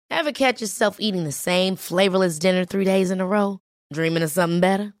Ever catch yourself eating the same flavorless dinner 3 days in a row? Dreaming of something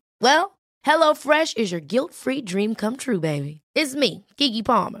better? Well, HelloFresh is your guilt-free dream come true, baby. It's me, Keke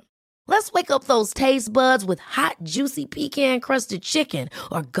Palmer. Let's wake up those taste buds with hot, juicy pecan-crusted chicken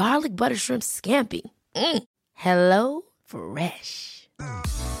or garlic butter shrimp scampi. Hello Fresh.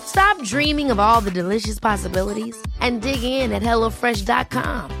 Stop dreaming of all the delicious possibilities and dig in at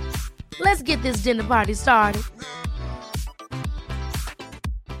HelloFresh.com. Let's get this dinner party started.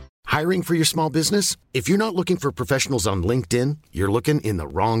 Hiring for your small business? If you're not looking for professionals on LinkedIn, you're looking in the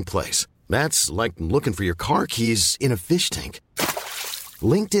wrong place. That's like looking for your car keys in a fish tank.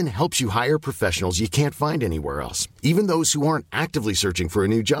 LinkedIn helps you hire professionals you can't find anywhere else, even those who aren't actively searching for a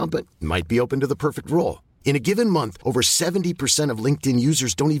new job but might be open to the perfect role. In a given month, over 70% of LinkedIn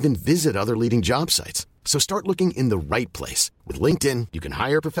users don't even visit other leading job sites. So start looking in the right place. With LinkedIn, you can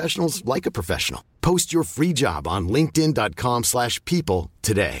hire professionals like a professional. Post your free job on linkedin.com/people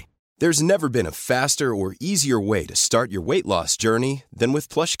today. There's never been a faster or easier way to start your weight loss journey than with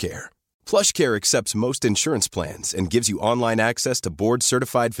PlushCare. PlushCare accepts most insurance plans and gives you online access to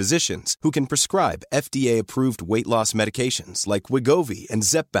board-certified physicians who can prescribe FDA-approved weight loss medications like Wegovy and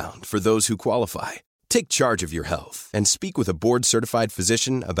Zepbound for those who qualify. Take charge of your health and speak with a board-certified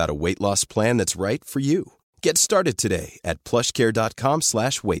physician about a weight loss plan that's right for you. Get started today at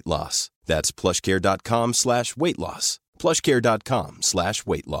plushcare.com/weight loss. That's plushcare.com/weight loss.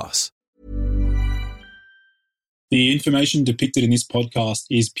 plushcare.com/weight loss. The information depicted in this podcast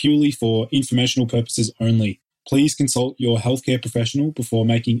is purely for informational purposes only. Please consult your healthcare professional before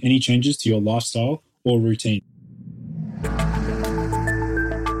making any changes to your lifestyle or routine.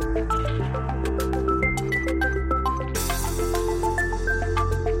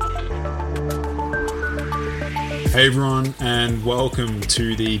 Hey everyone, and welcome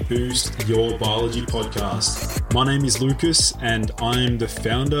to the Boost Your Biology podcast. My name is Lucas, and I'm the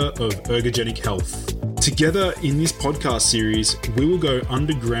founder of Ergogenic Health. Together in this podcast series, we will go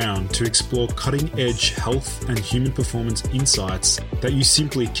underground to explore cutting-edge health and human performance insights that you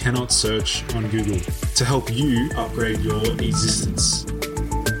simply cannot search on Google to help you upgrade your existence.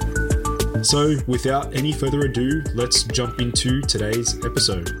 So, without any further ado, let's jump into today's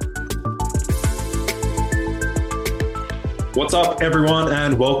episode. What's up, everyone,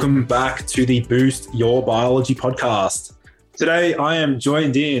 and welcome back to the Boost Your Biology podcast. Today, I am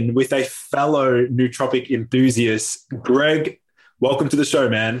joined in with a fellow nootropic enthusiast, Greg. Welcome to the show,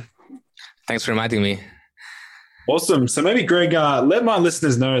 man. Thanks for inviting me. Awesome. So maybe, Greg, let my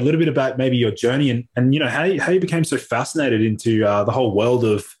listeners know a little bit about maybe your journey and you know how you became so fascinated into the whole world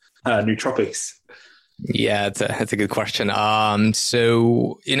of nootropics. Yeah, that's a good question.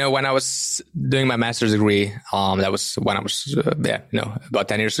 So, when I was doing my master's degree, that was when I was, about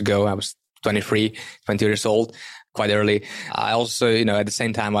 10 years ago. I was 20 years old, quite early. I also, at the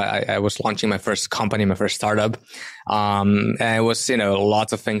same time, I was launching my first company, my first startup. And it was,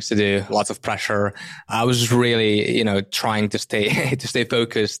 lots of things to do, lots of pressure. I was really, trying to stay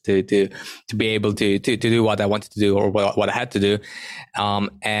focused, to be able to do what I wanted to do or what I had to do.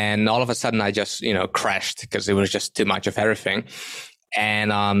 And all of a sudden I just, crashed because it was just too much of everything.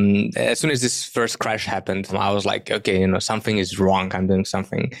 And as soon as this first crash happened, I was like, okay, something is wrong. I'm doing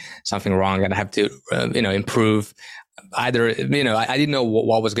something wrong, and I have to, improve. Either, I didn't know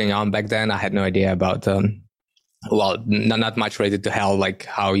what was going on back then. I had no idea about, not much related to health, like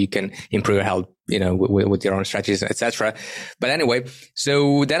how you can improve your health, with your own strategies, etc. But anyway,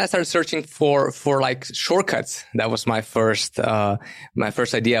 so then I started searching for like shortcuts. That was my first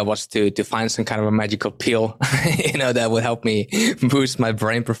idea was to find some kind of a magical pill, that would help me boost my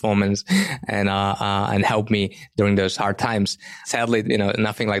brain performance and help me during those hard times. Sadly,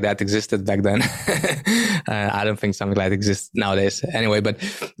 nothing like that existed back then. I don't think something like that exists nowadays. Anyway, but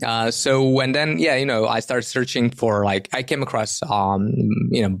and then I started searching for I came across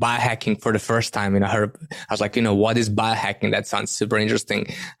biohacking for the first time. I was like, what is biohacking? That sounds super interesting.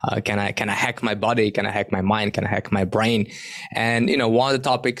 Can I hack my body? Can I hack my mind? Can I hack my brain? And, one of the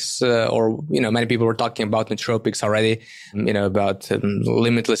topics, many people were talking about nootropics already, about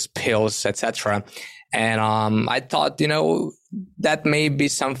limitless pills, etc. And, I thought, that may be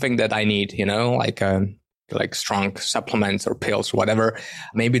something that I need, like strong supplements or pills or whatever.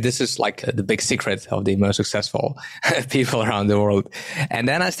 Maybe this is like the big secret of the most successful people around the world. And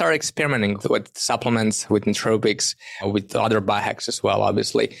then I started experimenting with supplements, with nootropics, with other biohacks as well,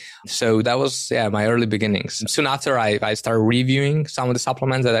 obviously. So that was, my early beginnings. Soon after, I started reviewing some of the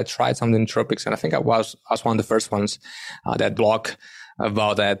supplements that I tried, some of the nootropics. And I think I was one of the first ones that blog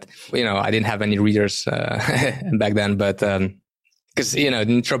about that. I didn't have any readers back then, but because,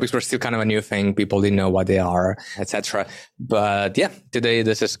 nootropics were still kind of a new thing. People didn't know what they are, etc. But yeah, today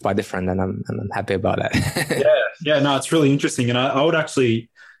this is quite different, and I'm happy about that. No, it's really interesting. And I would actually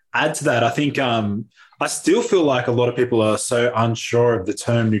add to that. I think I still feel like a lot of people are so unsure of the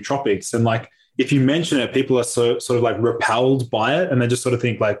term nootropics. And like, if you mention it, people are sort of like repelled by it. And they just sort of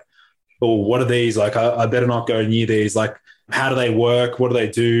think like, oh, what are these? Like, I better not go near these. Like, how do they work? What do they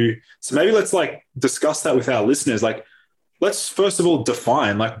do? So maybe let's like discuss that with our listeners. Like, let's first of all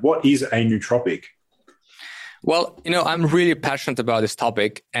define like, what is a nootropic? Well, I'm really passionate about this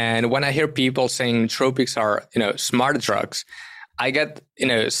topic. And when I hear people saying nootropics are, smart drugs, I get,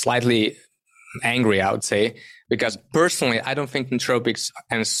 slightly angry, I would say, because personally, I don't think nootropics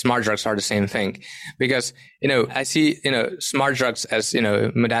and smart drugs are the same thing. Because, I see, smart drugs as,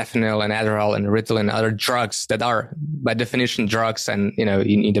 modafinil and Adderall and Ritalin and other drugs that are by definition drugs. And, you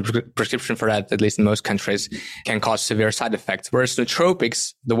need a prescription for that, at least in most countries, can cause severe side effects. Whereas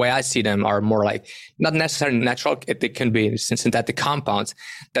nootropics, the way I see them, are more like not necessarily natural. They can be synthetic compounds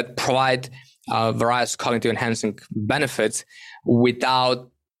that provide various cognitive enhancing benefits without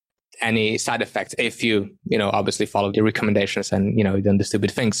any side effects if you, obviously follow the recommendations and, don't do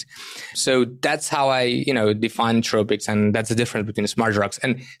stupid things. So that's how I, define nootropics, and that's the difference between smart drugs.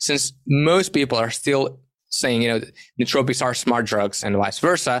 And since most people are still saying, nootropics are smart drugs and vice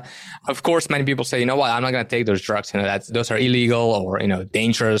versa, of course, many people say, you know what, I'm not going to take those drugs. Those are illegal or,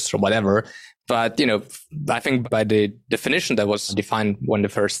 dangerous or whatever. But, I think by the definition that was defined when the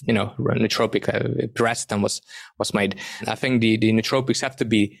first, nootropic paracetamol was made, I think the nootropics have to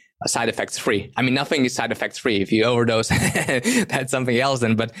be side effects free. I mean, nothing is side effects free. If you overdose, that's something else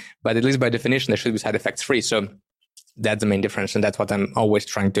then. But at least by definition, they should be side effects free. So that's the main difference. And that's what I'm always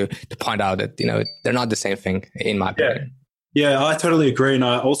trying to point out, that, they're not the same thing, in my opinion. Yeah, I totally agree. And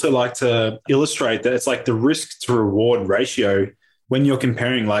I also like to illustrate that it's like the risk to reward ratio when you're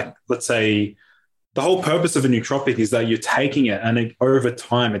comparing, like, let's say, the whole purpose of a nootropic is that you're taking it and over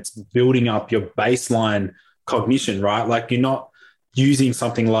time it's building up your baseline cognition, right? Like, you're not using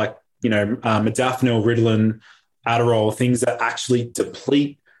something like, modafinil, Ritalin, Adderall, things that actually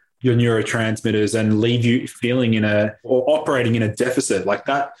deplete your neurotransmitters and leave you feeling or operating in a deficit. Like,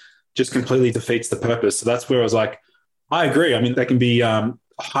 that just completely defeats the purpose. So that's where I was like, I agree. I mean, they can be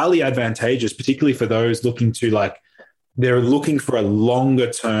highly advantageous, particularly for those looking to they're looking for a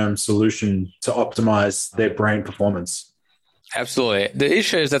longer term solution to optimize their brain performance. Absolutely. The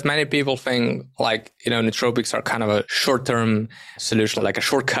issue is that many people think nootropics are kind of a short-term solution, like a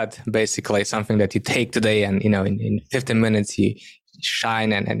shortcut, basically something that you take today and, in 15 minutes you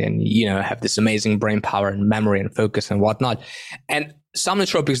shine and have this amazing brain power and memory and focus and whatnot. And some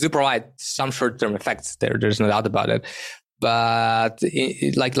nootropics do provide some short-term effects. There's no doubt about it. But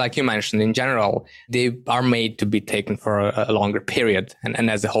like you mentioned, in general, they are made to be taken for a longer period. And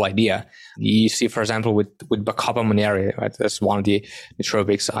that's the whole idea. You see, for example, with bacopa monnieri, right? That's one of the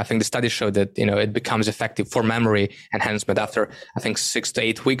nootropics. I think the study showed that, it becomes effective for memory enhancement after, I think, 6 to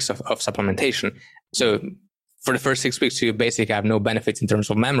 8 weeks of supplementation. So for the first 6 weeks, you basically have no benefits in terms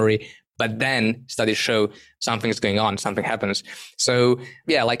of memory. But then studies show something is going on, something happens. So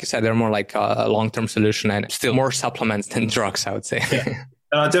yeah, like I said, they're more like a long-term solution and still more supplements than drugs, I would say. Yeah.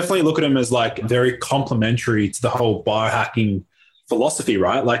 And I definitely look at them as like very complementary to the whole biohacking philosophy,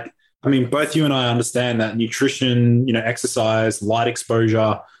 right? Like, I mean, both you and I understand that nutrition, exercise, light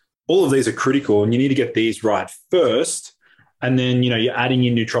exposure, all of these are critical, and you need to get these right first. And then, you're adding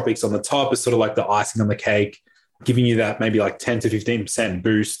in nootropics on the top is sort of like the icing on the cake, giving you that maybe like 10 to 15%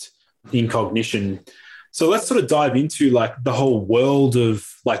 boost in cognition. So let's sort of dive into like the whole world of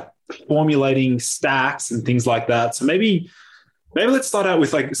like formulating stacks and things like that. So maybe let's start out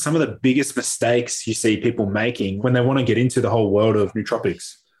with like some of the biggest mistakes you see people making when they want to get into the whole world of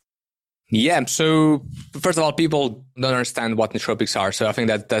nootropics. Yeah. So first of all, people don't understand what nootropics are. So I think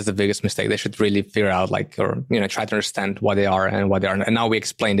that's the biggest mistake. They should really figure out try to understand what they are and what they are. And now we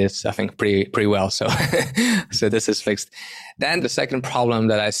explained this, I think, pretty well. So, so this is fixed. Then the second problem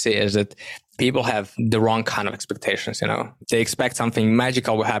that I see is that people have the wrong kind of expectations. They expect something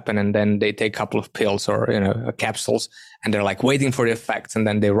magical will happen, and then they take a couple of pills or, capsules, and they're like waiting for the effects. And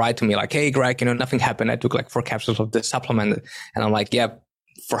then they write to me like, hey, Greg, nothing happened. I took like 4 capsules of this supplement. And I'm like, yeah.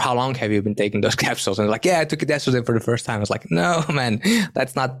 For how long have you been taking those capsules? And like, yeah, I took it yesterday for the first time. I was like, no, man,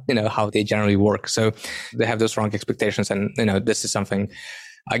 that's not, how they generally work. So they have those wrong expectations. And, this is something,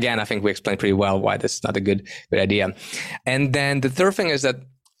 again, I think we explained pretty well why this is not a good idea. And then the third thing is that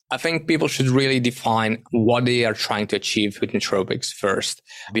I think people should really define what they are trying to achieve with nootropics first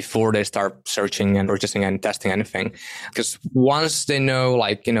before they start searching and purchasing and testing anything. Because once they know,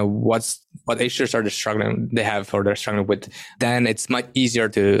 like, you know, what issues are they have or they're struggling with, then it's much easier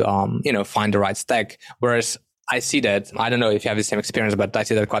to, you know, find the right stack. Whereas I see that, I don't know if you have the same experience, but I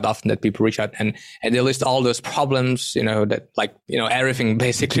see that quite often that people reach out and they list all those problems, you know, that like, you know, everything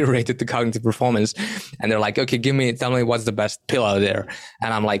basically related to cognitive performance. And they're like, okay, tell me what's the best pill out there.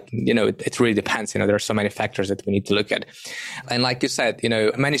 And I'm like, you know, it really depends. You know, there are so many factors that we need to look at. And like you said, you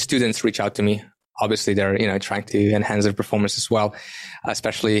know, many students reach out to me. Obviously, they're, you know, trying to enhance their performance as well,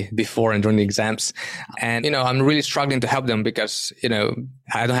 especially before and during the exams. And, you know, I'm really struggling to help them because, you know,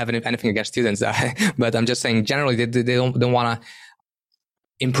 I don't have anything against students, but I'm just saying generally they don't want to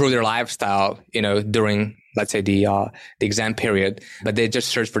improve their lifestyle, you know, during, let's say, the exam period, but they just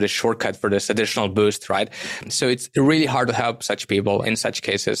search for the shortcut for this additional boost, right? So it's really hard to help such people in such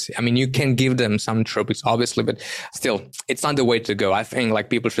cases. I mean, you can give them some nootropics, obviously, but still, it's not the way to go. I think like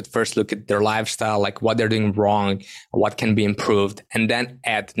people should first look at their lifestyle, like what they're doing wrong, what can be improved, and then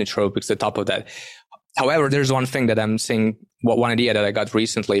add nootropics to the top of that. However, there's one thing that I'm seeing, one idea that I got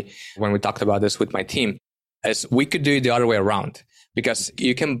recently when we talked about this with my team, is we could do it the other way around. Because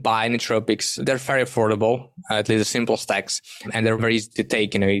you can buy nootropics. They're very affordable, at least the simple stacks, and they're very easy to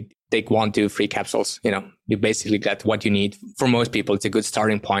take. You know, you take 1, 2, 3 capsules. You know, you basically get what you need. For most people, it's a good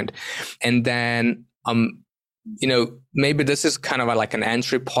starting point. And then, you know, maybe this is kind of like an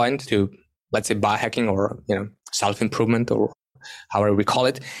entry point to, let's say, biohacking or, you know, self-improvement or however we call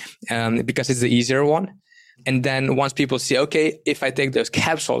it, because it's the easier one. And then once people see, okay, if I take those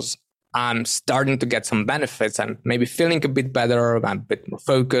capsules, I'm starting to get some benefits. I'm maybe feeling a bit better. I'm a bit more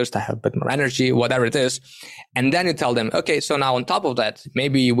focused. I have a bit more energy, whatever it is. And then you tell them, okay, so now on top of that,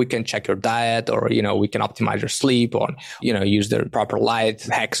 maybe we can check your diet or, you know, we can optimize your sleep or, you know, use the proper light,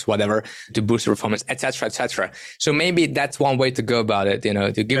 hacks, whatever to boost your performance, et cetera, et cetera. So maybe that's one way to go about it, you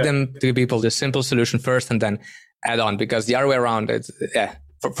know, to give to people the simple solution first and then add on, because the other way around, it's,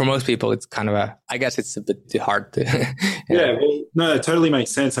 For most people, it's kind of I guess it's a bit too hard to. Yeah, well, no, it totally makes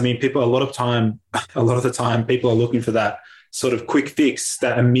sense. I mean, a lot of the time, people are looking for that sort of quick fix,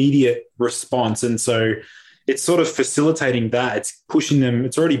 that immediate response. And so it's sort of facilitating that. It's pushing them,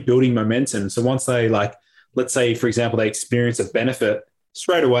 it's already building momentum. So once they, like, let's say, for example, they experience a benefit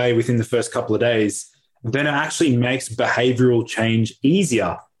straight away within the first couple of days, then it actually makes behavioral change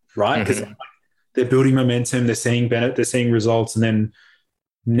easier, right? Because they're building momentum, they're seeing results, and then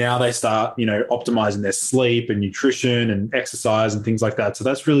now they start, you know, optimizing their sleep and nutrition and exercise and things like that. So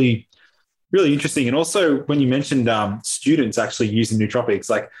that's really, really interesting. And also when you mentioned students actually using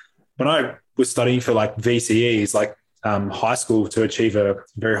nootropics, like when I was studying for like VCEs, like high school, to achieve a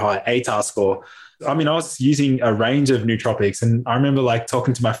very high ATAR score, I mean, I was using a range of nootropics, and I remember like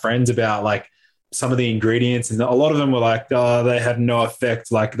talking to my friends about like some of the ingredients, and a lot of them were like, oh, they have no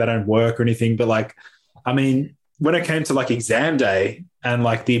effect, like they don't work or anything. But like, I mean, when it came to like exam day and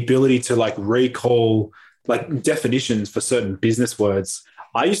like the ability to like recall like definitions for certain business words,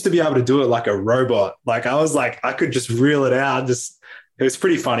 I used to be able to do it like a robot. Like I was like, I could just reel it out. It was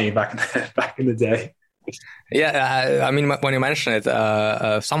pretty funny back in the day. Yeah, I mean, when you mention it,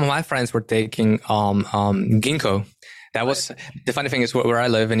 some of my friends were taking ginkgo. That was the funny thing is where I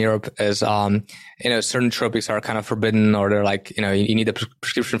live in Europe is, you know, certain nootropics are kind of forbidden, or they're like, you know, you need a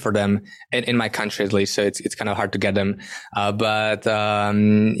prescription for them in my country at least. So it's kind of hard to get them. But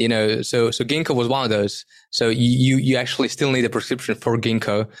you know, so ginkgo was one of those. So you actually still need a prescription for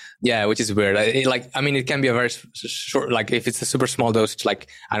ginkgo. Yeah, which is weird. It can be a very short, like if it's a super small dosage, like,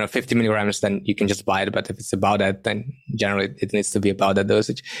 I don't know, 50 milligrams, then you can just buy it. But if it's about that, then generally it needs to be about that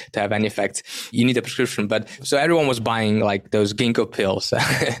dosage to have any effect. You need a prescription. But so everyone was buying like those ginkgo pills.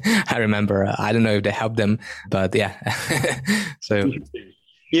 I remember. I don't know if they help them, but yeah. So.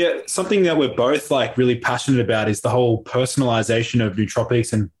 Yeah, something that we're both like really passionate about is the whole personalization of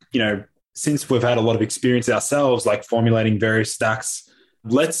nootropics. And, you know, since we've had a lot of experience ourselves, like formulating various stacks,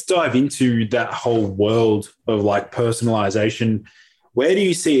 let's dive into that whole world of like personalization. Where do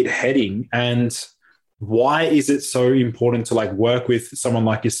you see it heading, and why is it so important to like work with someone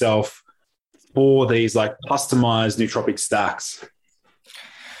like yourself for these like customized nootropic stacks?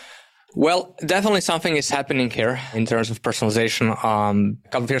 Well, definitely something is happening here in terms of personalization. A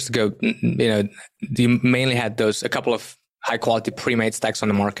couple of years ago, you know, you mainly had a couple of high quality pre-made stacks on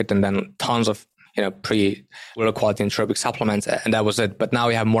the market, and then tons of, you know, low quality nootropic supplements, and that was it. But now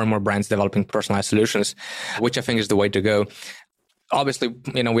we have more and more brands developing personalized solutions, which I think is the way to go. Obviously,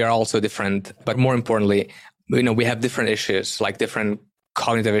 you know, we are also different, but more importantly, you know, we have different issues, like different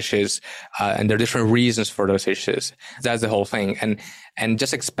cognitive issues, and there are different reasons for those issues. That's the whole thing. And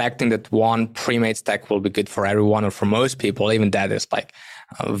just expecting that one pre-made stack will be good for everyone or for most people, even that is like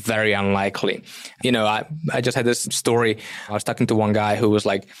very unlikely. You know, I just had this story. I was talking to one guy who was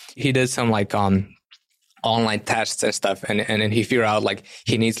like, he did some like online tests and stuff, and he figured out like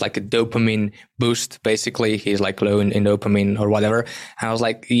he needs like a dopamine boost. Basically, he's like low in dopamine or whatever. And I was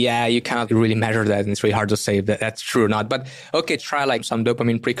like, yeah, you cannot really measure that, and it's really hard to say if that's true or not. But okay, try like some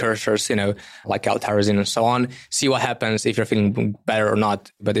dopamine precursors, you know, like L-tyrosine and so on. See what happens if you're feeling better or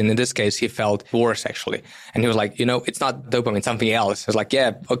not. But in this case, he felt worse actually, and he was like, you know, it's not dopamine, it's something else. I was like,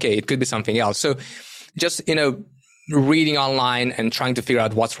 yeah, okay, it could be something else. So just, you know, reading online and trying to figure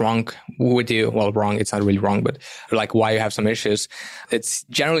out what's wrong with you. Well, wrong, it's not really wrong, but like why you have some issues. It's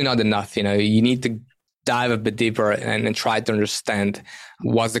generally not enough. You know, you need to dive a bit deeper and try to understand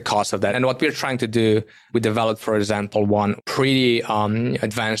what's the cause of that. And what we're trying to do, we developed, for example, one pretty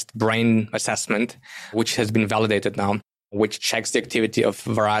advanced brain assessment, which has been validated now, which checks the activity of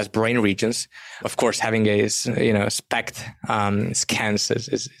various brain regions. Of course, having a, you know, SPECT scans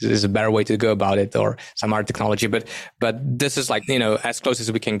is a better way to go about it, or some other technology. But this is like, you know, as close as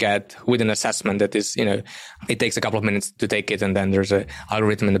we can get with an assessment that is, you know, it takes a couple of minutes to take it, and then there's an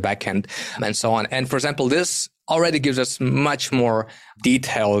algorithm in the back end and so on. And for example, this already gives us much more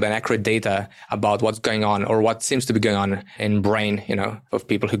detailed and accurate data about what's going on or what seems to be going on in brain, you know, of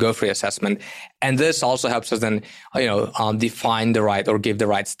people who go through the assessment. And this also helps us then, you know, define the right or give the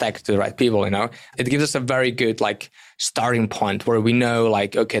right stack to the right people, you know. It gives us a very good, like, starting point where we know,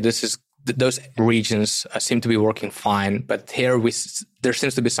 like, okay, this is, those regions seem to be working fine, but here there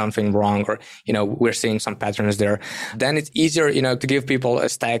seems to be something wrong, or, you know, we're seeing some patterns there. Then it's easier, you know, to give people a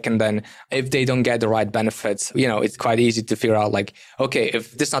stack. And then if they don't get the right benefits, you know, it's quite easy to figure out like, okay,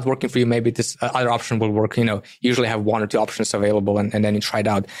 if this is not working for you, maybe this other option will work. You know, usually have one or two options available, and then you try it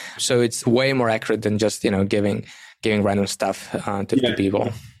out. So it's way more accurate than just, you know, giving random stuff to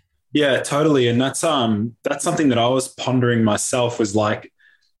people. Yeah, totally. And that's something that I was pondering myself, was like,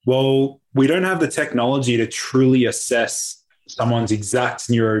 well, we don't have the technology to truly assess someone's exact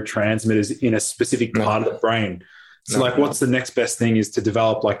neurotransmitters in a specific part of the brain. So like, what's the next best thing is to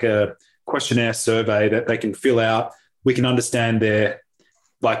develop like a questionnaire survey that they can fill out. We can understand their,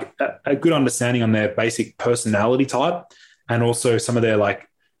 like, a good understanding on their basic personality type, and also some of their like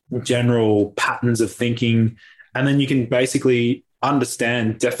general patterns of thinking. And then you can basically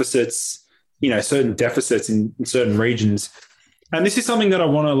understand deficits, you know, certain deficits in certain regions. And this is something that I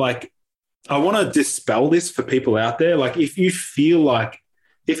want to dispel this for people out there. Like, if you feel like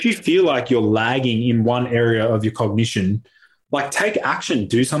you're lagging in one area of your cognition, like, take action,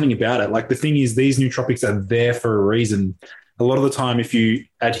 do something about it. Like, the thing is, these nootropics are there for a reason. A lot of the time, if you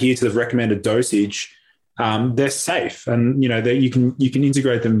adhere to the recommended dosage, they're safe, and, you know, that you can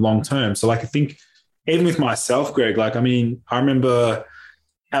integrate them long term. So, like, I think even with myself, Greg, like, I mean, I remember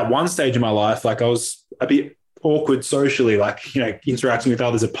at one stage in my life, like, I was a bit awkward socially, like, you know, interacting with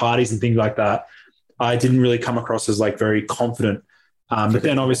others at parties and things like that. I didn't really come across as like very confident. But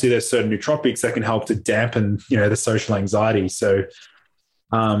then obviously there's certain nootropics that can help to dampen, you know, the social anxiety. So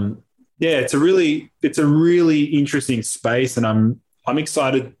yeah, it's a really interesting space, and I'm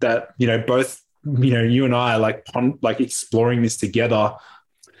excited that, you know, both, you know, you and I are like exploring this together.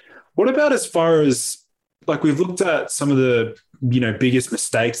 What about as far as, like, we've looked at some of the, you know, biggest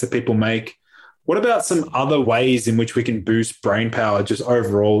mistakes that people make. What about some other ways in which we can boost brain power just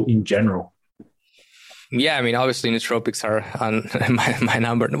overall in general? Yeah, I mean, obviously nootropics are on my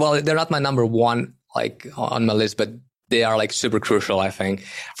number. Well, they're not my number one, like, on my list, but they are like super crucial, I think,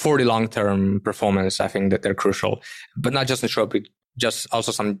 for the long-term performance. I think that they're crucial, but not just nootropic, just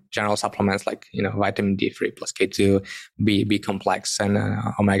also some general supplements like, you know, vitamin D3 plus K2, B complex, and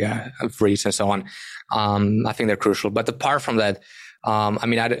omega 3s and so on. I think they're crucial. But apart from that, I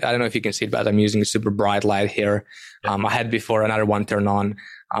mean, I don't know if you can see it, but I'm using a super bright light here. I had before another one turn on,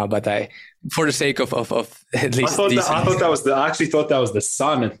 but for the sake of at least, I actually thought that was the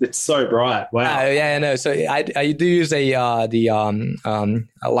sun. It's so bright. Wow. Yeah, I know. So I do use a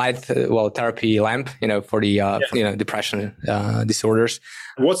light, therapy lamp, you know, for the you know, depression disorders.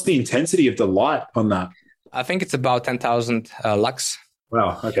 What's the intensity of the light on that? I think it's about 10,000 lux.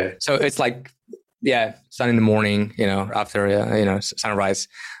 Wow. Okay. So it's like, yeah, sun in the morning, you know, after, you know, sunrise.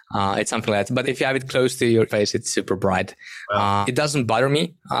 It's something like that. But if you have it close to your face, it's super bright. Wow. It doesn't bother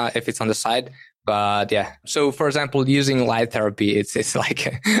me if it's on the side. But yeah. So for example, using light therapy, it's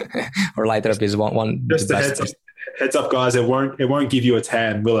like, or light therapy is one. Just a heads up, guys. It won't give you a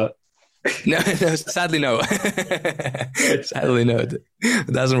tan, will it? No, no, sadly, no. Sadly, no. It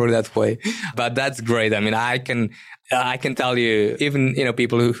doesn't work that way. But that's great. I mean, I can tell you, even,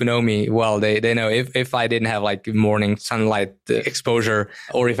 people who know me well, they know if I didn't have like morning sunlight exposure,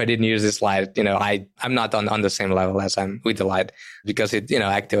 or if I didn't use this light, I'm not on the same level as I'm with the light, because it,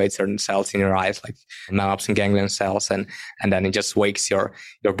 activates certain cells in your eyes, like synapse ganglion cells. And then it just wakes your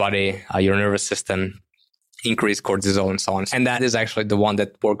body, your nervous system, increase cortisol and so on. And that is actually the one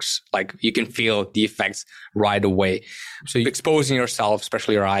that works, like you can feel the effects right away. So you're exposing yourself,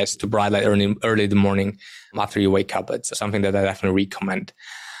 especially your eyes, to bright light early in the morning after you wake up. It's something that I definitely recommend.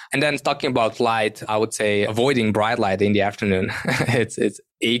 And then talking about light, I would say avoiding bright light in the afternoon. It's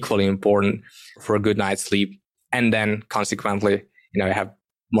equally important for a good night's sleep. And then consequently, you have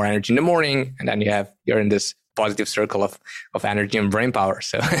more energy in the morning, and then you're in this positive circle of energy and brain power.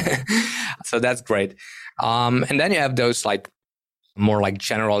 So, so that's great. And then you have those like more like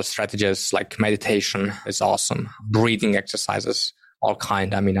general strategies, like meditation is awesome. Breathing exercises, all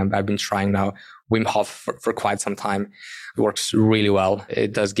kind. I mean, I've been trying now Wim Hof for quite some time. It works really well.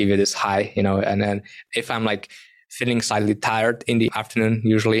 It does give you this high, and then if I'm like feeling slightly tired in the afternoon,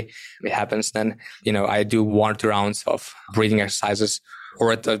 usually it happens then, I do 1 or 2 rounds of breathing exercises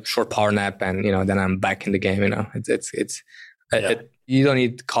or a short power nap, and, then I'm back in the game, you don't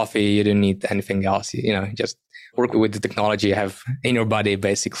need coffee. You don't need anything else. Just work with the technology you have in your body,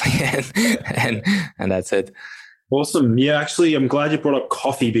 basically, and that's it. Awesome. Yeah, actually, I'm glad you brought up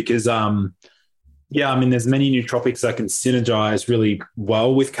coffee because, there's many nootropics that can synergize really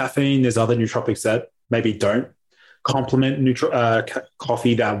well with caffeine. There's other nootropics that maybe don't complement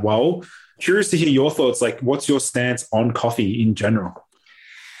coffee that well. Curious to hear your thoughts. Like, what's your stance on coffee in general?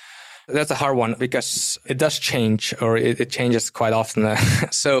 That's a hard one because it does change, or it changes quite often.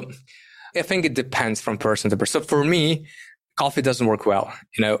 So I think it depends from person to person. So for me, coffee doesn't work well.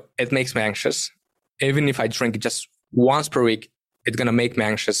 It makes me anxious. Even if I drink it just once per week, it's going to make me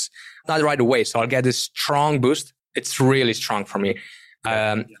anxious. Not right away. So I'll get this strong boost. It's really strong for me.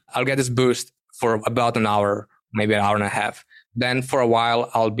 I'll get this boost for about an hour, maybe an hour and a half. Then for a while,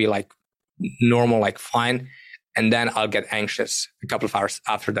 I'll be like normal, like fine. And then I'll get anxious a couple of hours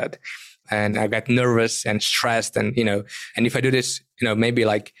after that. And I get nervous and stressed. And, and if I do this, maybe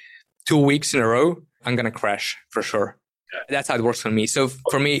like 2 weeks in a row, I'm going to crash for sure. Yeah. That's how it works for me. So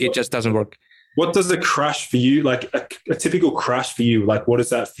for me, it just doesn't work. What does a crash for you, like a typical crash for you, like what does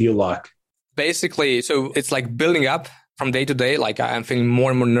that feel like? Basically, so it's like building up from day to day. Like I'm feeling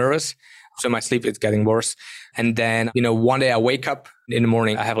more and more nervous. So my sleep is getting worse. And then, one day I wake up in the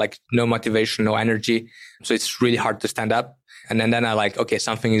morning, I have like no motivation, no energy. So it's really hard to stand up. And then I like, okay,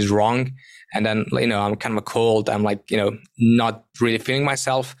 something is wrong. And then, I'm kind of a cold. I'm like, not really feeling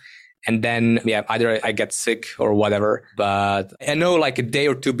myself. And then, either I get sick or whatever. But I know like a day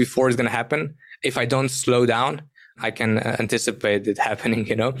or two before it's going to happen. If I don't slow down, I can anticipate it happening,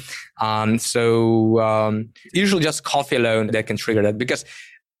 usually just coffee alone that can trigger that, because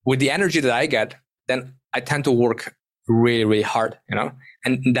with the energy that I get, then I tend to work really, really hard,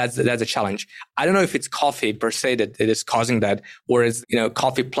 and that's a challenge. I don't know if it's coffee per se that it is causing that, or it's,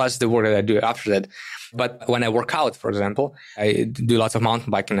 coffee plus the work that I do after that. But when I work out, for example, I do lots of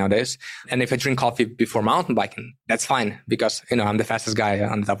mountain biking nowadays. And if I drink coffee before mountain biking, that's fine because, I'm the fastest guy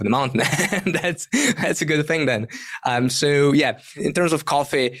on the top of the mountain. that's a good thing then. So yeah, in terms of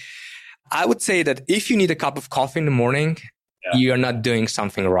coffee, I would say that if you need a cup of coffee in the morning, you are not doing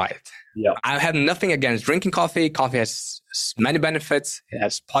something right. Yeah. I have nothing against drinking coffee. Coffee has many benefits. It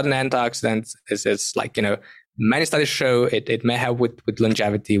has potent antioxidants. It's like, many studies show it may help with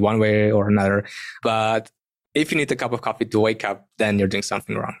longevity one way or another. But if you need a cup of coffee to wake up, then you're doing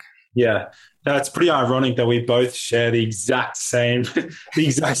something wrong. Yeah. That's pretty ironic that we both share the exact same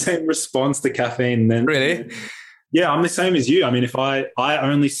response to caffeine. Then really? Yeah, I'm the same as you. I mean, if I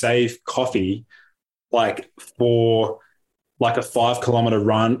only save coffee like for like a 5-kilometer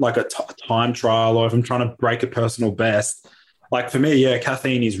run, like a time trial, or if I'm trying to break a personal best. Like for me,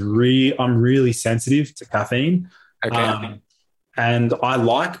 caffeine is I'm really sensitive to caffeine. Okay. And I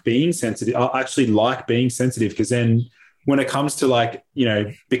like being sensitive. I actually like being sensitive because then when it comes to like,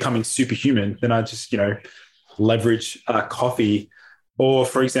 becoming superhuman, then I just, leverage coffee. Or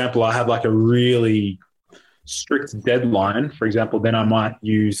for example, I have like a really strict deadline, for example, then I might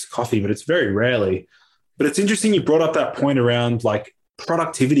use coffee, but it's very rarely. But it's interesting you brought up that point around like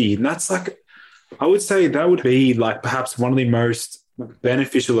productivity. And that's like, I would say that would be like perhaps one of the most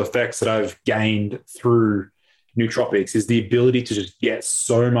beneficial effects that I've gained through nootropics is the ability to just get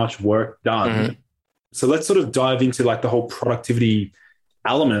so much work done. Mm-hmm. So let's sort of dive into like the whole productivity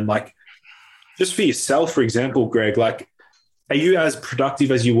element. Like just for yourself, for example, Greg, like Are you as productive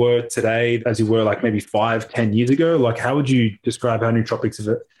as you were today, as you were like maybe 5, 10 years ago? Like, how would you describe how nootropics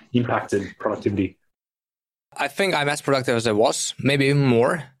have impacted productivity? I think I'm as productive as I was, maybe even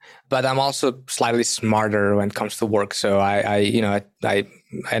more, but I'm also slightly smarter when it comes to work. So I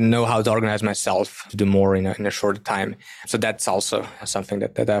know how to organize myself to do more in a shorter time. So that's also something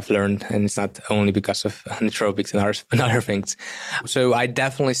that I've learned. And it's not only because of nootropics and other things. So I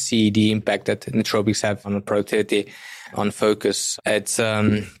definitely see the impact that nootropics have on productivity, on focus.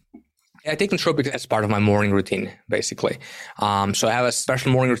 I take nootropics as part of my morning routine, basically. So I have a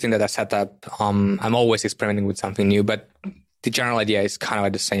special morning routine that I set up. I'm always experimenting with something new, but the general idea is kind of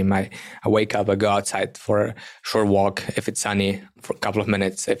like the same. I wake up, I go outside for a short walk. If it's sunny, for a couple of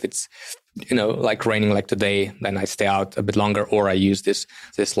minutes. If it's, like raining like today, then I stay out a bit longer, or I use this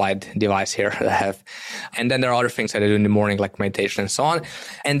light device here that I have. And then there are other things that I do in the morning, like meditation and so on.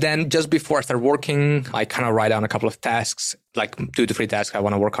 And then just before I start working, I kind of write down a couple of tasks, like 2 to 3 tasks I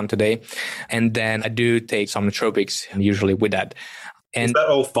want to work on today. And then I do take some nootropics, usually with that. And is that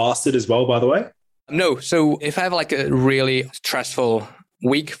all fasted as well, by the way? No. So if I have like a really stressful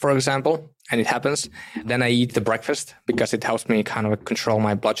week, for example, and it happens, then I eat the breakfast because it helps me kind of control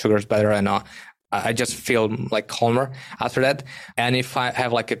my blood sugars better. And I just feel like calmer after that. And if I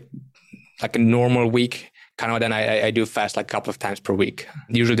have like a normal week, kind of, then I do fast like a couple of times per week,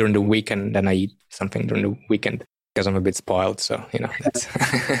 usually during the weekend. Then I eat something during the weekend because I'm a bit spoiled. So, that's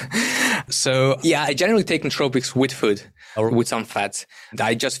so yeah, I generally take nootropics with food or with some fats.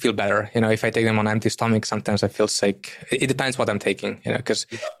 I just feel better. If I take them on empty stomach, sometimes I feel sick. It depends what I'm taking, because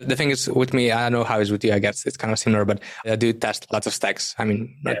the thing is with me, I don't know how it's with you. I guess it's kind of similar, but I do test lots of stacks. I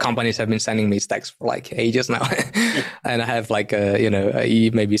mean, companies have been sending me stacks for like ages now. And I have like,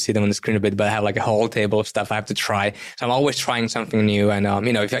 you maybe see them on the screen a bit, but I have like a whole table of stuff I have to try. So I'm always trying something new. And,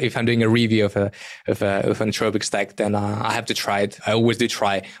 if I'm doing a review of a nootropic stack, then I have to try it. I always do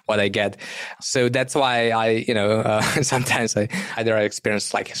try what I get. So that's why I, sometimes I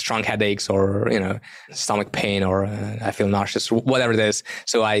experience like strong headaches or, stomach pain, or I feel nauseous, whatever it is.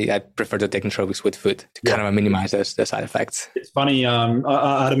 So I prefer to take nootropics with food to kind of minimize the side effects. It's funny.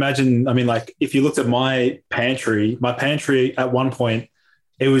 I'd imagine, like if you looked at my pantry at one point,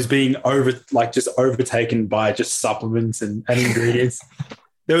 it was being just overtaken by just supplements and ingredients.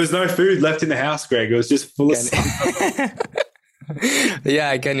 There was no food left in the house, Greg. It was just full of stuff. Yeah,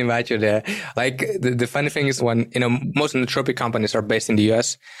 I can imagine. Yeah. Like the funny thing is when, most nootropic companies are based in the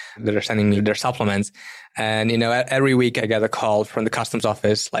US, they're sending me their supplements. And, every week I get a call from the customs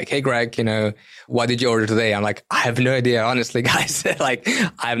office like, hey, Greg, what did you order today? I'm like, I have no idea, honestly, guys. Like,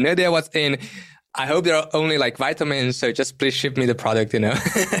 I have no idea what's in. I hope there are only like vitamins. So just please ship me the product,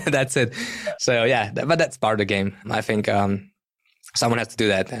 That's it. So yeah, but that's part of the game. I think, someone has to do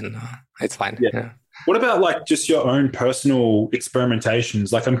that, and it's fine. Yeah. What about like just your own personal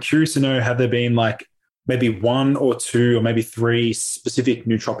experimentations? Like, I'm curious to know, have there been like maybe 1 or 2 or maybe 3 specific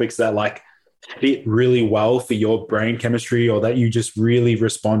nootropics that like fit really well for your brain chemistry, or that you just really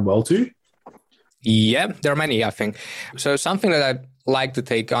respond well to? Yeah, there are many, I think. So something that I like to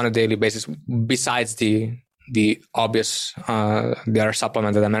take on a daily basis, besides the obvious, the other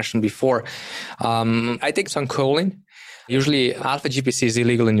supplement that I mentioned before, I take some choline. Usually alpha GPC is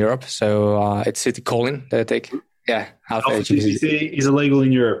illegal in Europe, so it's citicoline that I take. Yeah, alpha GPC is illegal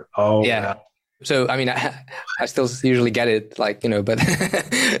in Europe. Oh, yeah. Wow. So I mean, I still usually get it, like, but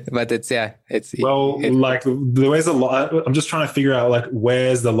but it's like there's a lot. I'm just trying to figure out like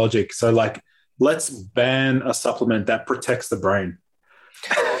where's the logic. So like, let's ban a supplement that protects the brain.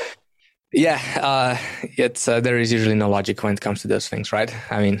 Yeah, there is usually no logic when it comes to those things, right?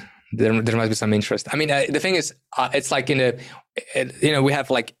 I mean, there must be some interest. I mean, the thing is, it's like we have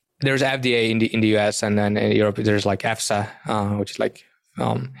like, there's FDA in the US, and then in Europe there's like EFSA, which is like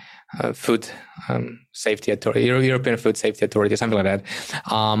food safety authority, European Food Safety Authority, something like that.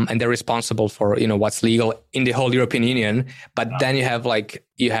 And they're responsible for, what's legal in the whole European Union. But then you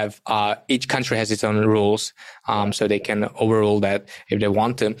have each country has its own rules. So they can overrule that if they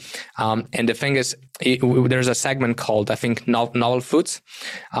want to. And the thing is, there's a segment called, I think, novel foods,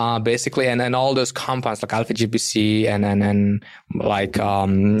 basically. And then all those compounds like alpha GPC and like,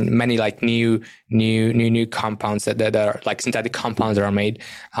 many like new compounds that are like synthetic compounds that are made,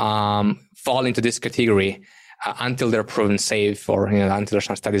 fall into this category until they're proven safe, or until there's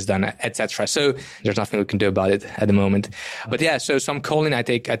some studies done, etc. So there's nothing we can do about it at the moment. But yeah, so some choline, I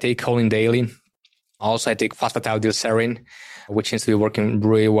take choline daily. Also, I take phosphatidylserine, which seems to be working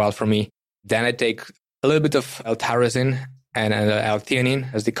really well for me. Then I take a little bit of L-tyrosine and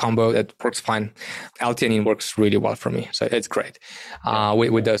L-theanine as the combo. That works fine. L-theanine works really well for me, so it's great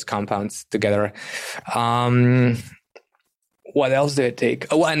with those compounds together. what else do I take?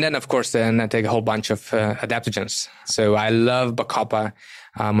 Oh, and then of course, then I take a whole bunch of adaptogens. So I love Bacopa,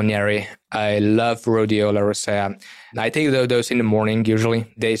 Monieri. I love Rhodiola rosea. I take those in the morning. Usually,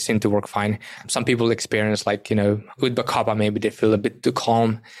 they seem to work fine. Some people experience with Bacopa, maybe they feel a bit too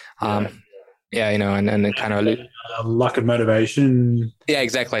calm. And then kind of lack of motivation. Yeah,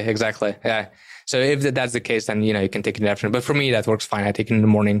 exactly. Yeah. So if that's the case, then, you can take it in the afternoon. But for me, that works fine. I take it in the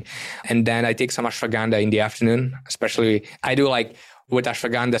morning. And then I take some ashwagandha in the afternoon, especially. I do with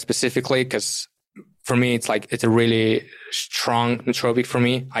ashwagandha specifically, because for me, it's a really strong nootropic for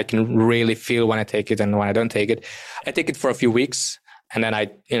me. I can really feel when I take it and when I don't take it. I take it for a few weeks. And then I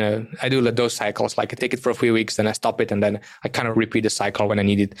do those cycles. I take it for a few weeks, then I stop it. And then I kind of repeat the cycle when I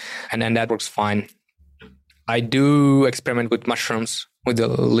need it. And then that works fine. I do experiment with mushrooms, with the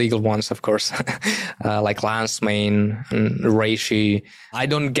legal ones, of course, like lion's mane and reishi. I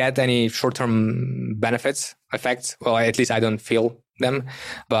don't get any short-term effects. Well, at least I don't feel them.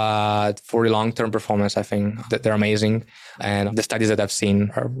 But for the long-term performance, I think that they're amazing. And the studies that I've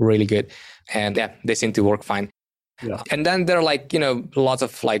seen are really good. And yeah, they seem to work fine. Yeah. And then there are lots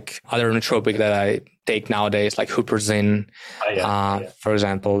of other nootropic that I take nowadays, like huperzine, for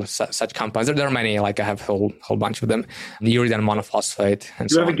example, such compounds. There are many, I have a whole bunch of them. The uridine monophosphate. And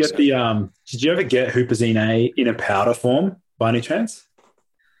did you ever get huperzine A in a powder form by any chance?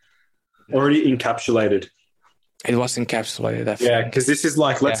 Already encapsulated? It was encapsulated. Yeah, because this is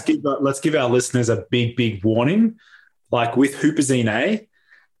let's give our listeners a big warning. With huperzine A,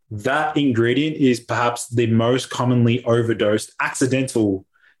 that ingredient is perhaps the most commonly overdosed accidental,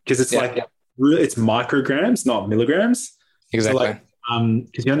 because it's it's micrograms, not milligrams. Exactly. So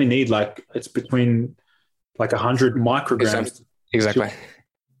because you only need it's between 100 micrograms. Exactly.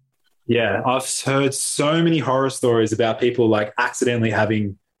 Yeah, I've heard so many horror stories about people accidentally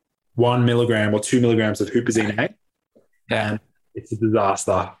having 1 milligram or 2 milligrams of huperzine A. Yeah, and it's a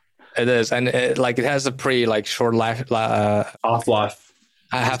disaster. It is, and it has a pretty short life half-life.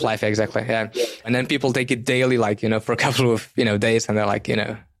 Half-life, exactly. Yeah. And then people take it daily, for a couple of, days, and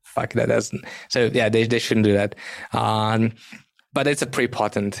they're fuck, that doesn't. So yeah, they shouldn't do that. But it's a pretty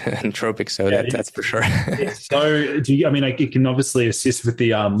potent nootropic, so that's for sure. So it can obviously assist with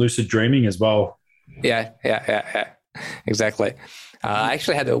the lucid dreaming as well. Yeah. Exactly. I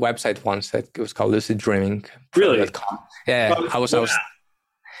actually had a website once that was called Lucid Dreaming. Really? Yeah. I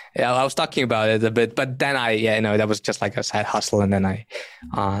was talking about it a bit, but then that was just a side hustle, and then I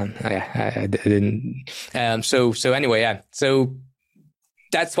didn't. So anyway, yeah. So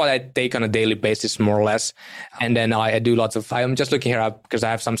that's what I take on a daily basis, more or less. And then I do lots of. I'm just looking here up because I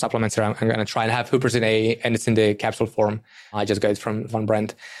have some supplements here. I'm going to try and have huperzine A, and it's in the capsule form. I just got it from one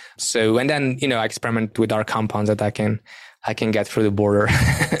brand. So and then I experiment with our compounds that I can get through the border.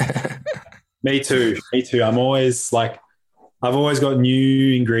 Me too. I'm always I've always got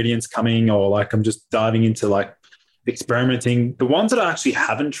new ingredients coming, or I'm just diving into experimenting. The ones that I actually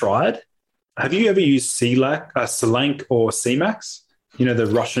haven't tried. Have you ever used Selank or C-Max? The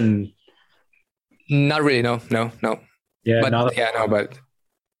Russian. Not really. No. Yeah, but no,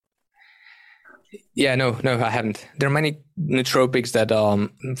 I haven't. There are many nootropics that,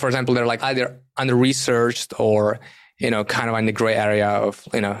 for example, they're either under researched or kind of in the gray area of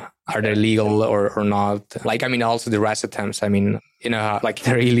are they legal or not? Also the racetams.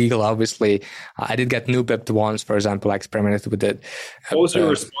 They're illegal, obviously. I did get Noopept once, for example. I experimented with it. What was your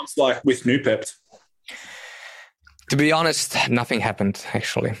response with Noopept? To be honest, nothing happened,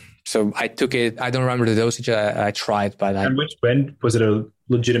 actually. So I took it. I don't remember the dosage I tried, but... And which vendor? Was it a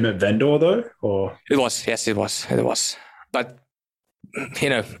legitimate vendor, though? Or It was. Yes, it was. But,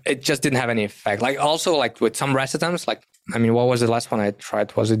 it just didn't have any effect. Also, with some racetams, what was the last one I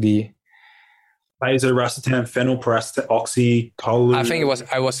tried? Was it the... Bazoracetam, phenylparacetam, oxycodone? I think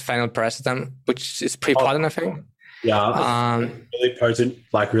I was phenylparacetam, which is pretty potent, I think. Yeah. Really potent,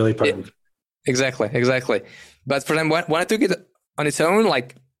 really potent. Exactly. But for them, when I took it on its own,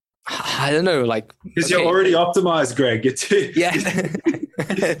 I don't know, because you're already optimized, Greg. Yeah,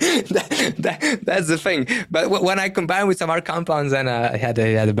 that's the thing. But when I combine with some other compounds, then it had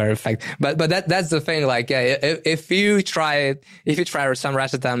a better effect. But that's the thing. If you try some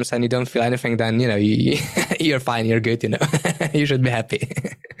racetams and you don't feel anything, then you're fine. You're good. You should be happy.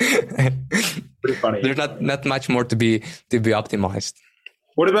 Pretty funny. There's not much more to be optimized.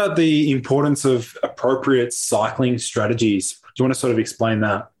 What about the importance of appropriate cycling strategies? Do you want to sort of explain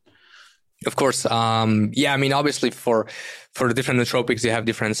that? Of course. Obviously for the different nootropics, you have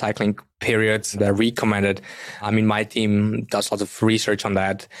different cycling periods that are recommended. My team does lots of research on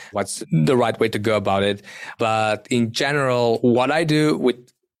that. What's the right way to go about it? But in general, what I do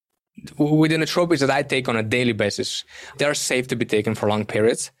with with the nootropics that I take on a daily basis, they're safe to be taken for long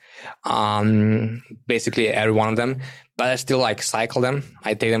periods. Basically every one of them, but I still like cycle them.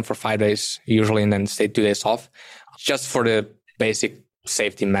 I take them for 5 days usually and then stay 2 days off just for the basic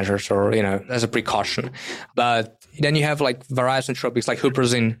safety measures or, as a precaution. But then you have like various nootropics like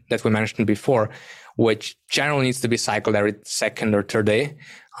huperzine that we mentioned before, which generally needs to be cycled every second or third day.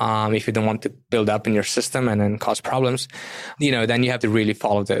 If you don't want to build up in your system and then cause problems, then you have to really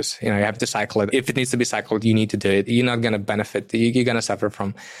follow this. You have to cycle it. If it needs to be cycled, you need to do it. You're not going to benefit. You're going to suffer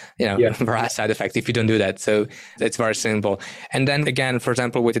from, various side effects if you don't do that. So it's very simple. And then again, for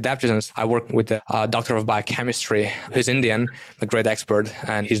example, with adaptogens, I work with a doctor of biochemistry who's Indian, a great expert,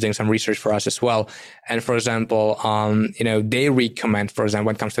 and he's doing some research for us as well. And for example, they recommend, for example,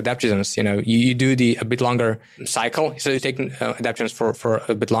 when it comes to adaptogens, you do a bit longer cycle. So you take adaptogens for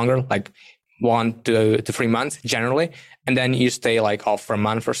a bit longer, like 1 to 3 months generally. And then you stay like off for a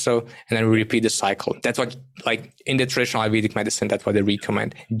month or so, and then repeat the cycle. That's what, like in the traditional Ayurvedic medicine, that's what they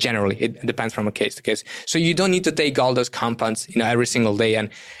recommend. Generally, it depends from a case to case. So you don't need to take all those compounds, every single day. And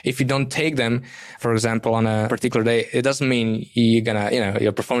if you don't take them, for example, on a particular day, it doesn't mean you're gonna,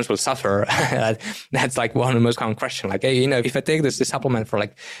 your performance will suffer. That's like one of the most common questions. Like, hey, if I take this supplement for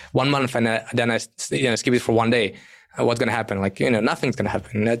like 1 month and then I skip it for 1 day, what's going to happen? Like, nothing's going to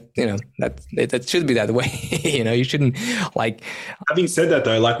happen. That should be that way. You shouldn't like. Having said that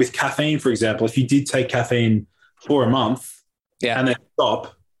though, like with caffeine, for example, if you did take caffeine for a month and then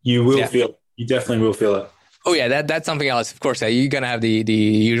stop, you will you definitely will feel it. Oh yeah, that's something else. Of course, you're going to have the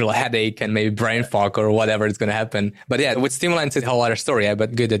usual headache and maybe brain fog or whatever is going to happen. But yeah, with stimulants, it's a whole other story. Yeah,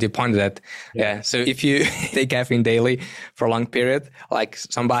 but good that you pointed that. Yeah. So if you take caffeine daily for a long period, like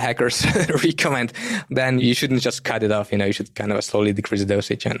some biohackers recommend, then you shouldn't just cut it off. You should kind of slowly decrease the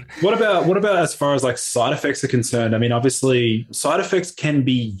dosage. And what about as far as like side effects are concerned? I mean, obviously side effects can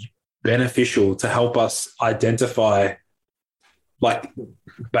be beneficial to help us identify like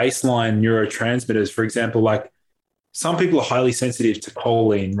baseline neurotransmitters. For example, like some people are highly sensitive to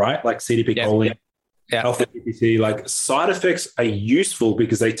choline, right? Like CDP choline, alpha DPT. Like side effects are useful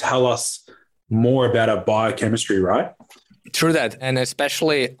because they tell us more about our biochemistry, right? True that. And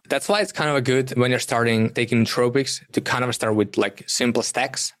especially that's why it's kind of good when you're starting taking nootropics to kind of start with like simple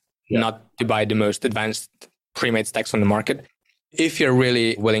stacks, not to buy the most advanced pre-made stacks on the market. If you're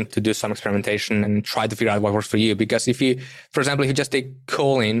really willing to do some experimentation and try to figure out what works for you. Because if you, for example, if you just take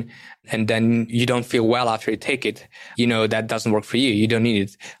choline and then you don't feel well after you take it, that doesn't work for you. You don't need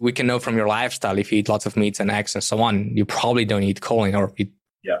it. We can know from your lifestyle, if you eat lots of meats and eggs and so on, you probably don't need choline or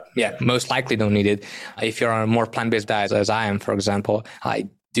most likely don't need it. If you're on a more plant-based diet, as I am, for example, I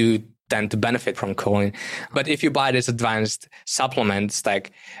do tend to benefit from choline. But if you buy this advanced supplement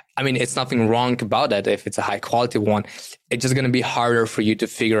stack, I mean, it's nothing wrong about that if it's a high quality one. It's just going to be harder for you to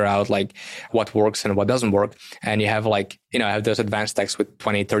figure out like what works and what doesn't work. And you have like, have those advanced stacks with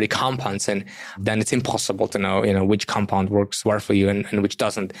 20, 30 compounds, and then it's impossible to know, which compound works well for you and which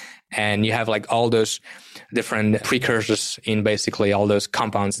doesn't. And you have like all those different precursors in basically all those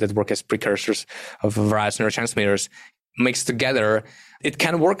compounds that work as precursors of various neurotransmitters mixed together. It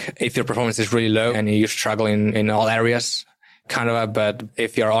can work if your performance is really low and you're struggling in all areas, but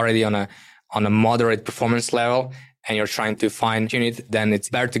if you're already on a moderate performance level and you're trying to fine tune it, then it's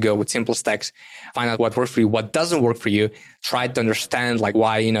better to go with simple stacks, find out what works for you, what doesn't work for you, try to understand like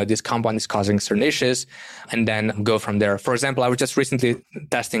why, this compound is causing certain issues, and then go from there. For example, I was just recently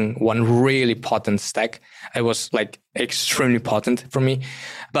testing one really potent stack. It was like extremely potent for me.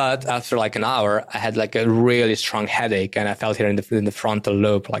 But after like an hour, I had like a really strong headache, and I felt here in the frontal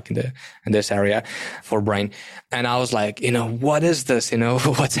lobe, like in this area for brain. And I was like, what is this?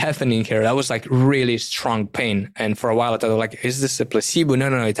 What's happening here? That was like really strong pain. And for a while I thought like, is this a placebo?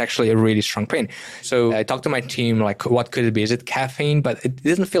 No, it's actually a really strong pain. So I talked to my team, like, what could it be? Is it caffeine? But it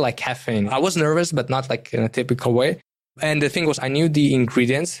didn't feel like caffeine. I was nervous, but not like in a typical way. And the thing was, I knew the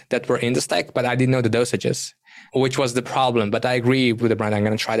ingredients that were in the stack, but I didn't know the dosages, which was the problem. But I agree with the brand. I'm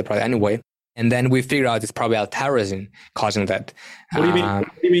going to try the product anyway. And then we figured out it's probably L-tyrosine causing that. What do you mean?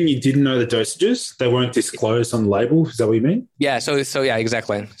 What do you mean you didn't know the dosages? They weren't disclosed on the label? Is that what you mean? Yeah. So yeah,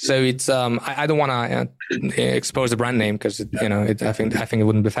 exactly. So it's I don't want to expose the brand name because I think it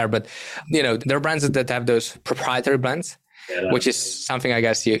wouldn't be fair. But there are brands that have those proprietary blends. Yeah, which is something I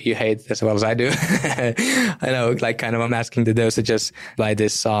guess you hate as well as I do. I know, like kind of I'm asking the dosages by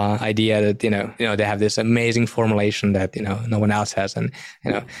this idea that they have this amazing formulation that no one else has, and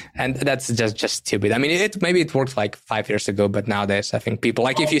that's just stupid. I mean, maybe it worked like 5 years ago, but nowadays I think people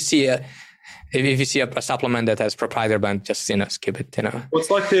like if you see a supplement that has proprietary blend, just skip it. Well, it's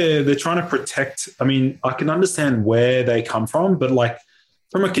like they're trying to protect. I mean, I can understand where they come from, but like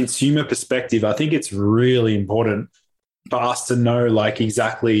from a consumer perspective, I think it's really important for us to know like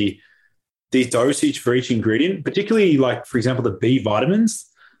exactly the dosage for each ingredient, particularly like, for example, the B vitamins.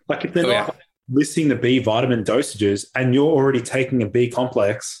 Like if they're not listing the B vitamin dosages and you're already taking a B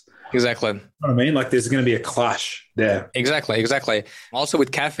complex. Exactly. You know what I mean? Like there's going to be a clash there. Exactly. Also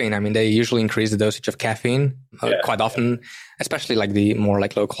with caffeine, I mean, they usually increase the dosage of caffeine quite often, especially like the more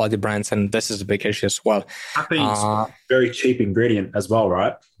like low quality brands. And this is a big issue as well. Caffeine's a very cheap ingredient as well,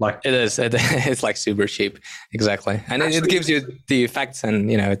 right? Like it is. It's like super cheap. Exactly. And it gives you the effects, and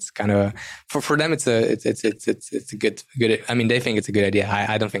you know, it's kind of for them. It's a good. I mean, they think it's a good idea.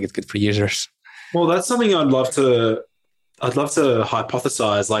 I don't think it's good for users. Well, that's something I'd love to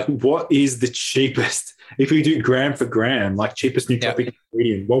hypothesize, like what is the cheapest, if we do gram for gram, like cheapest nootropic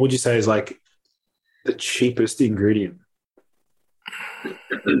ingredient, what would you say is like the cheapest ingredient?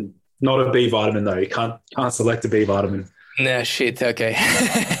 Not a B vitamin though. You can't select a B vitamin. No shit. Okay.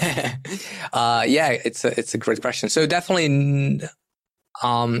 It's a great question. So definitely,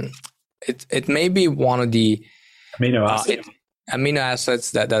 it may be one of the amino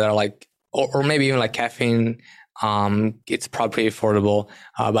acids that are like, or maybe even like caffeine. It's probably affordable,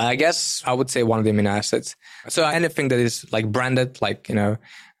 but I guess I would say one of the amino acids. So anything that is like branded, like, you know,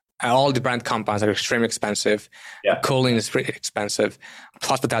 all the brand compounds are extremely expensive. Yeah. Choline is pretty expensive.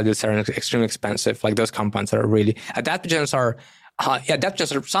 Phosphatidyls are extremely expensive. Like those compounds are really, adaptogens are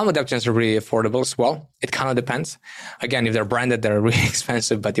some adaptogens are really affordable as well. It kind of depends. Again, if they're branded, they're really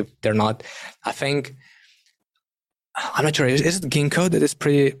expensive, but if they're not, I think, I'm not sure. Is it ginkgo that is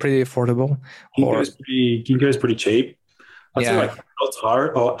pretty affordable? Ginkgo is pretty cheap. I'd say like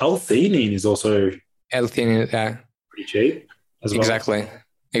L-theanine is also L-theanine, pretty cheap as well.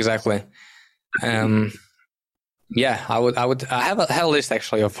 Exactly. I have a list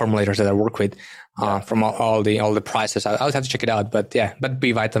actually of formulators that I work with from all the prices. I would have to check it out, but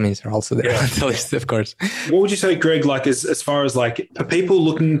B vitamins are also there on the list, of course. What would you say, Greg? Like as far as like for people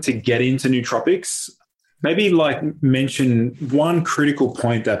looking to get into nootropics? Maybe like mention one critical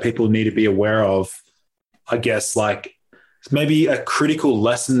point that people need to be aware of, I guess, like maybe a critical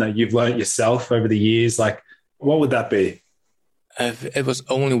lesson that you've learned yourself over the years. Like what would that be? If it was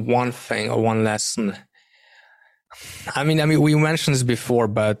only one thing or one lesson. I mean, we mentioned this before,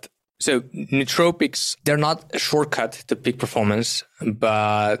 but so nootropics, they're not a shortcut to peak performance,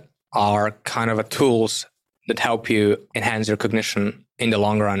 but are kind of tools that help you enhance your cognition in the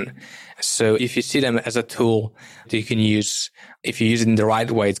long run. So if you see them as a tool that you can use, if you use it in the right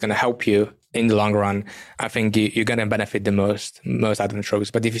way, it's going to help you in the long run. I think you're going to benefit the most out of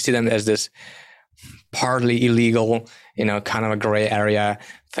nootropics. But if you see them as this partly illegal, you know, kind of a gray area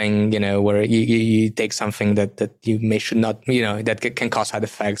thing, you know, where you take something that you should not, you know, that can cause side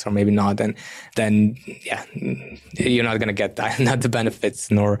effects or maybe not, and then you're not going to get not the benefits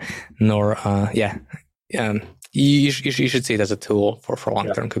you should see it as a tool for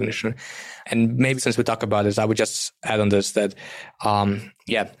long-term cognition. And maybe since we talk about this, I would just add on this that,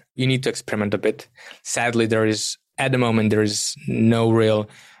 you need to experiment a bit. Sadly, at the moment, there is no real,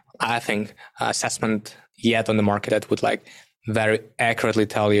 I think, assessment yet on the market that would like very accurately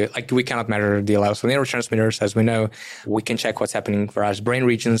tell you, like we cannot measure the levels of neurotransmitters. As we know, we can check what's happening for our brain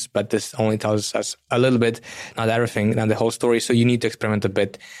regions, but this only tells us a little bit, not everything, not the whole story. So you need to experiment a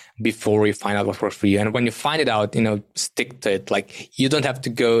bit before you find out what works for you. And when you find it out, you know, stick to it. Like you don't have to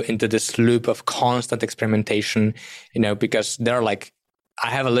go into this loop of constant experimentation, you know, because there are like,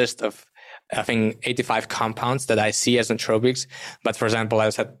 I have a list of, I think 85 compounds that I see as nootropics. But for example, I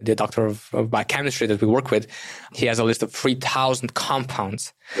said the doctor of biochemistry that we work with, he has a list of 3,000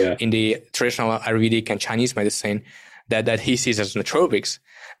 compounds in the traditional Ayurvedic and Chinese medicine that he sees as nootropics.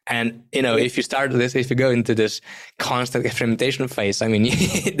 And, you know, if you go into this constant experimentation phase, I mean,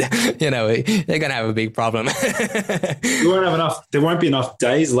 you know, you're going to have a big problem. There won't be enough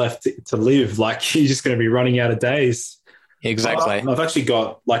days left to live. Like you're just going to be running out of days. Exactly. I've actually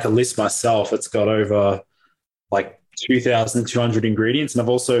got like a list myself. It's got over like 2,200 ingredients. And I've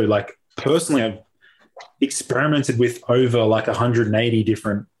also like personally, I've experimented with over like 180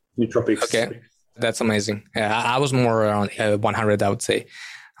 different nootropics. Okay. That's amazing. Yeah. I was more around 100, I would say.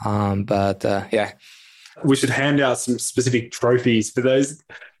 We should hand out some specific trophies for those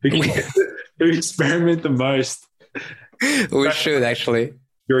who experiment the most. We should actually.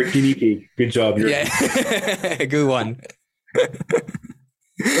 You're a guinea pig. Good job. Good one.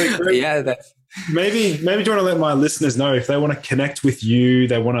 Maybe do you want to let my listeners know if they want to connect with you,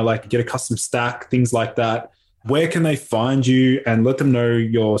 they want to like get a custom stack, things like that, where can they find you, and let them know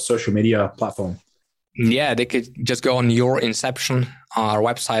your social media platform? Yeah, they could just go on Your Inception, our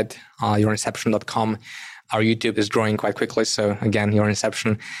website, yourinception.com. Our YouTube is growing quite quickly. So again, your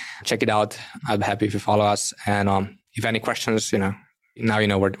Inception, check it out. I'll be happy if you follow us. And if any questions, now you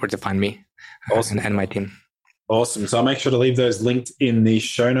know where to find me. Awesome. And my team. Awesome. So I'll make sure to leave those linked in the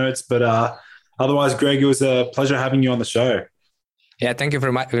show notes. But otherwise, Greg, it was a pleasure having you on the show. Yeah, thank you for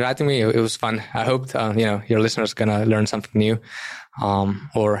inviting me. It was fun. I hope your listeners are gonna learn something new,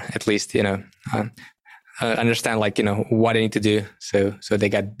 or at least understand what they need to do so they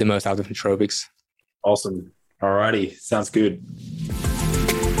get the most out of nootropics. Awesome. Alrighty, sounds good.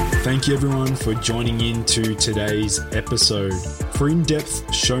 Thank you everyone for joining in to today's episode. For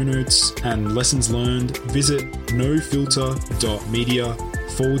in-depth show notes and lessons learned, visit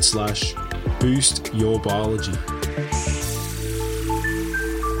nofilter.media/boostyourbiology.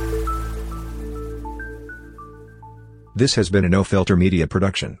 This has been a No Filter Media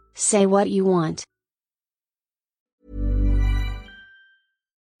production. Say what you want.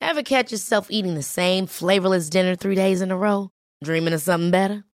 Ever catch yourself eating the same flavorless dinner 3 days in a row? Dreaming of something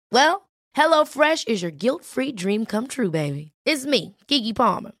better? Well, HelloFresh is your guilt-free dream come true, baby. It's me, Keke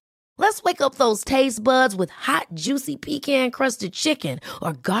Palmer. Let's wake up those taste buds with hot, juicy pecan-crusted chicken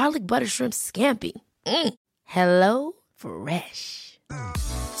or garlic butter shrimp scampi. Hello Fresh.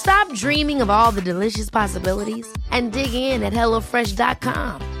 Stop dreaming of all the delicious possibilities and dig in at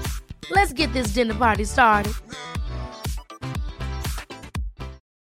HelloFresh.com. Let's get this dinner party started.